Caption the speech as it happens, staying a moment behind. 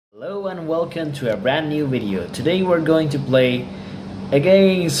Hello and welcome to a brand new video. Today we're going to play a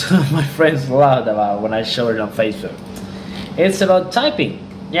game some of my friends laughed about when I showed it on Facebook. It's about typing.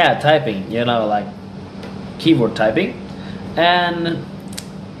 Yeah, typing, you know, like keyboard typing. And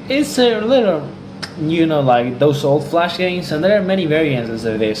it's a little, you know, like those old Flash games, and there are many variants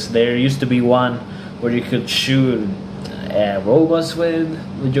of this. There used to be one where you could shoot robots with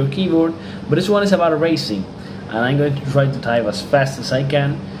your keyboard, but this one is about racing. And I'm going to try to type as fast as I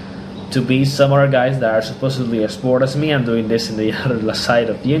can to beat some other guys that are supposedly as bored as me. I'm doing this in the other side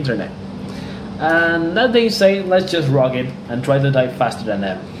of the internet. And that being said, let's just rock it and try to type faster than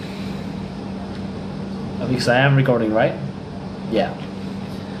them. Because I am recording, right? Yeah.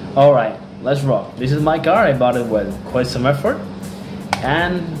 Alright, let's rock. This is my car, I bought it with quite some effort.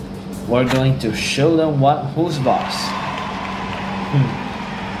 And we're going to show them who's boss.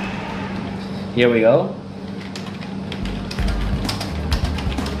 Here we go.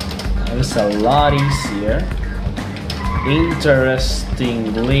 It's a lot easier.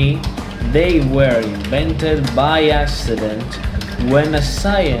 Interestingly, they were invented by accident when a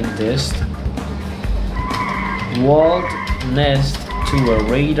scientist walked next to a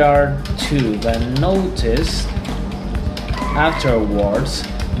radar tube and noticed afterwards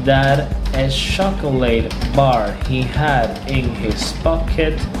that a chocolate bar he had in his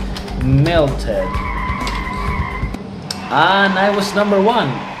pocket melted. And I was number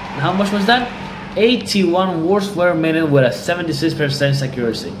one. How much was that? 81 words per minute with a 76%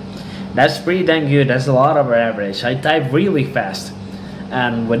 accuracy. That's pretty damn good. That's a lot over average. I type really fast,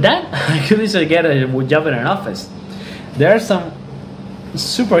 and with that I could easily get a job in an office. There are some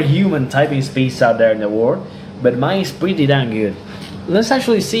superhuman typing speeds out there in the world, but mine is pretty damn good. Let's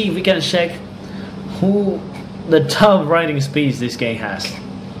actually see if we can check who the top writing speeds this game has.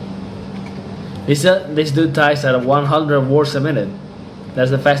 This dude types at 100 words a minute. That's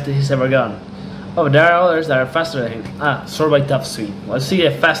the fastest he's ever gone. Oh, there are others that are faster than him. Sort by top speed. Let's see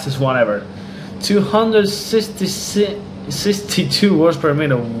the fastest one ever. 262 words per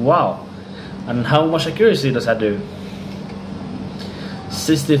minute. Wow. And how much accuracy does that do?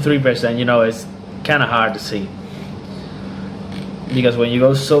 63%. You know, it's kind of hard to see. Because when you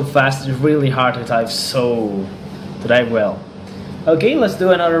go so fast, it's really hard to type well. Okay, let's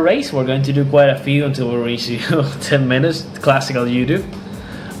do another race. We're going to do quite a few until we reach 10 minutes. Classical YouTube.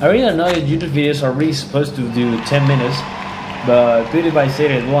 I really don't know if YouTube videos are really supposed to do 10 minutes, but PewDiePie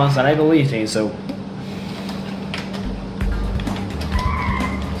said it once and I believe him, so.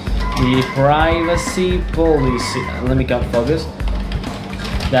 The privacy policy, let me come focus,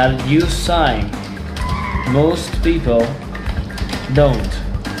 that you sign, most people don't.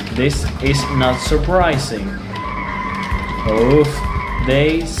 This is not surprising. Oof,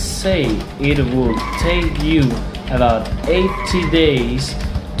 they say it would take you about 80 days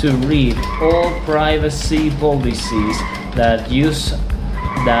to read all privacy policies that you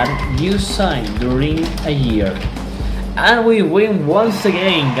sign during a year. And we win once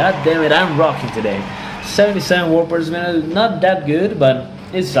again. God damn it, I'm rocking today. 77 words per minute, not that good, but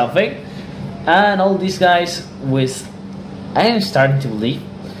it's something. And all these guys I am starting to believe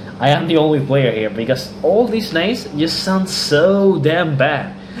I am the only player here, because all these names just sound so damn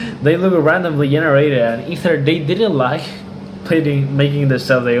bad. They look randomly generated, and either they didn't like making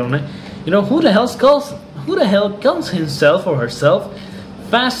themselves their own. You know, who the hell calls himself or herself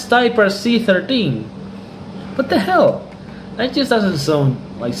Fast Typer C13? What the hell? That just doesn't sound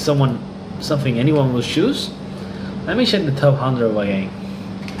like something anyone will choose. Let me check the top 100 again.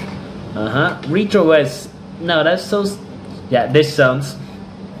 Retro West. No, that's so. Yeah, this sounds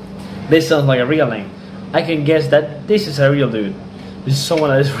like a real name. I can guess that this is a real dude. This is someone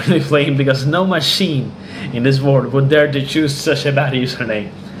that is really playing, because no machine in this world would dare to choose such a bad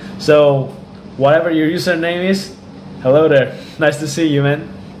username. So, whatever your username is, hello there. Nice to see you, man.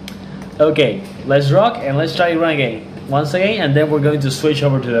 Okay, let's rock and let's try to run again. Once again, and then we're going to switch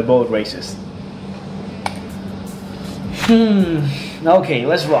over to the boat races. Okay,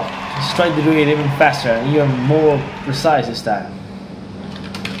 let's rock. Let's try to do it even faster and even more precise this time.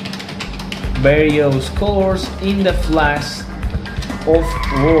 Various colors in the flags of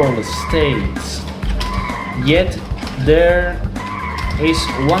world states. Yet there is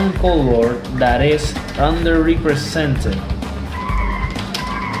one color that is underrepresented.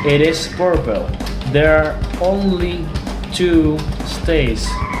 It is purple. There are only two states,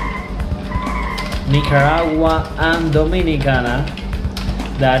 Nicaragua and Dominicana,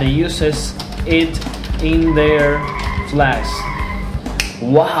 that uses it in their flags.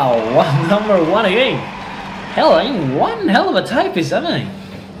 Wow, number one again. Hell, I'm one hell of a typist, haven't I?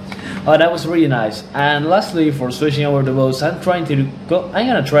 Oh, that was really nice. And lastly, for switching over the votes, I'm trying to go. I'm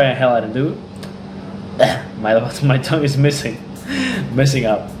gonna try a hell out and do. My tongue is messing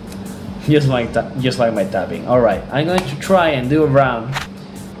up, just like my tapping. All right, I'm going to try and do a round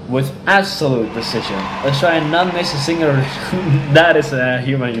with absolute precision. Let's try and not miss a single. That is a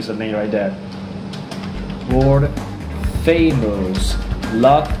human username right there. World famous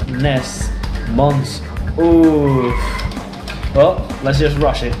Loch Ness Monster. Ooh. Oh, let's just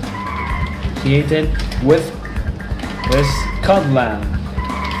rush it. Created with Scotland,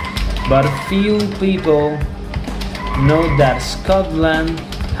 but few people know that Scotland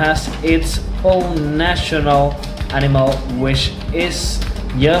has its own national animal, which is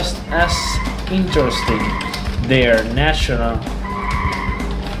just as interesting. Their national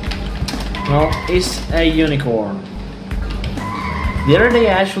is a unicorn. The other day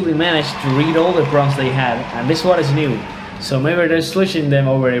I actually managed to read all the prompts they had, and this one is new. So maybe they're switching them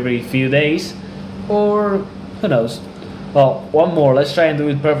over every few days, or who knows. Well, one more. Let's try and do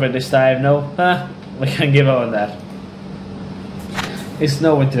it perfect this time. No, we can give up on that. It's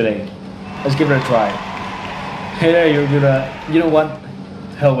snowing today. Let's give it a try. Hey there, you're gonna. You know what?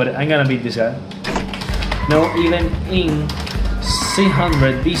 Hell with it. I'm gonna beat this guy. No, even in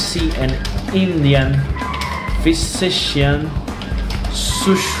 600 BC, an Indian physician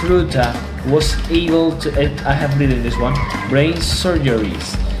Sushruta was able to, I have written this one, brain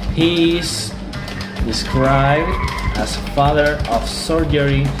surgeries. He is described as father of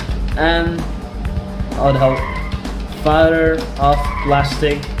surgery and father of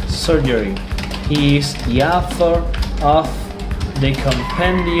plastic surgery. He is the author of the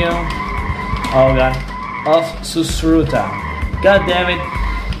compendium of Sushruta. God damn it,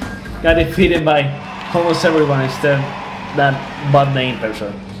 got defeated by almost everyone instead that bot name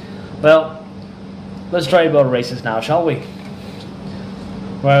person. Well, let's try boat races now, shall we?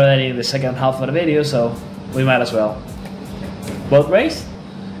 We're already in the second half of the video, so we might as well. Boat race?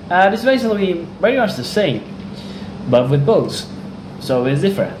 It's basically very much the same, but with boats, so it's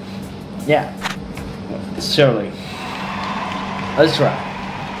different. Yeah, surely. Let's try.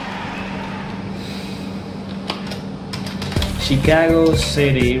 Chicago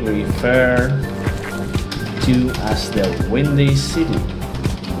City referred to as the Windy City.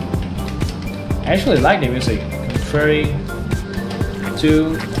 I actually like the music, contrary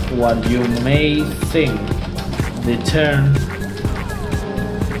to what you may think. The term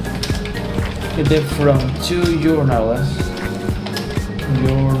came from two journalists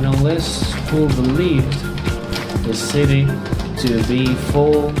who believed the city to be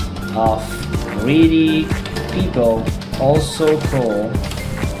full of greedy people, also called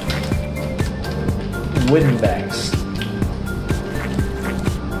windbags.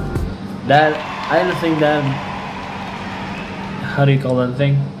 That I don't think that, how do you call that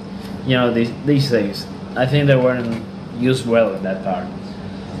thing? You know, these things. I think they weren't used well in that part.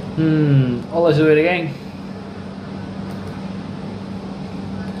 Well, let's do it again.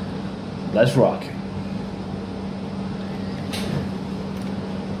 Let's rock.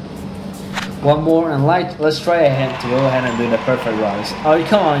 One more and light. Let's try ahead to go ahead and do the perfect runs. Oh,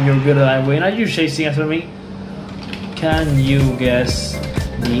 come on, you're good at that way. Are you chasing after me? Can you guess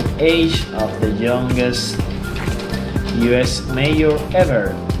the age of the youngest US mayor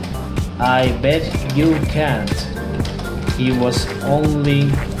ever? I bet you can't. He was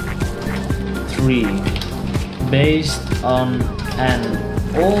only 3. Based on an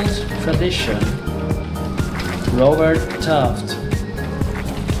old tradition, Robert Taft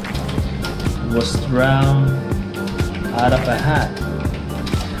was drawn out of a hat,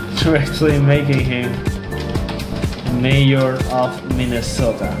 directly making him mayor of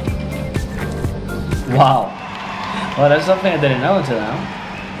Minnesota. Wow. Well, that's something I didn't know until now.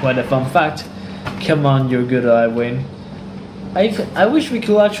 What a fun fact. Come on, you're good, I win. I wish we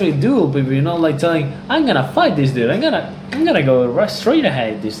could actually duel people, you know, like telling, I'm gonna fight this dude, I'm gonna go right straight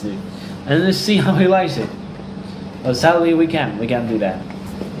ahead at this dude, and let's see how he likes it. But sadly we can't do that.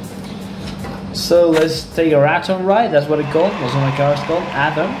 So let's take a atom ride, that's what it called, that's what my car is called,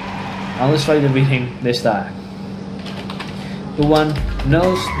 Atom. And let's try to beat him this time. The one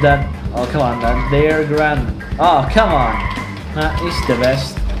knows that, oh come on, that their oh come on, that is the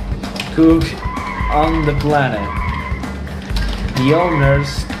best cook on the planet. The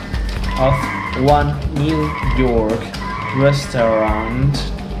owners of one New York restaurant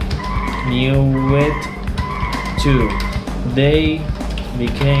knew it too. They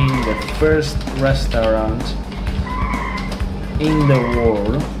became the first restaurant in the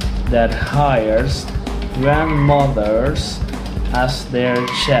world that hires grandmothers as their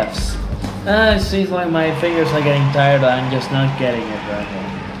chefs. It seems like my fingers are getting tired, I'm just not getting it right now.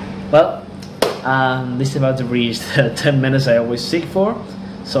 Well, this is about to reach the 10 minutes I always seek for.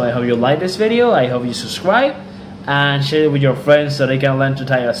 So I hope you like this video, I hope you subscribe and share it with your friends so they can learn to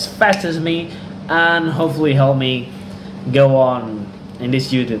type as fast as me and hopefully help me go on in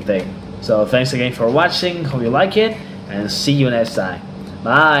this YouTube thing. So thanks again for watching, hope you like it, and see you next time.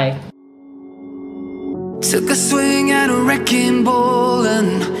 Bye! Took a swing at a wrecking ball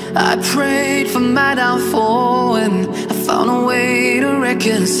and I prayed for my downfall, and I found a way to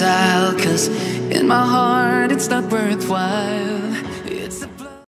reconcile, 'cause in my heart it's not worthwhile.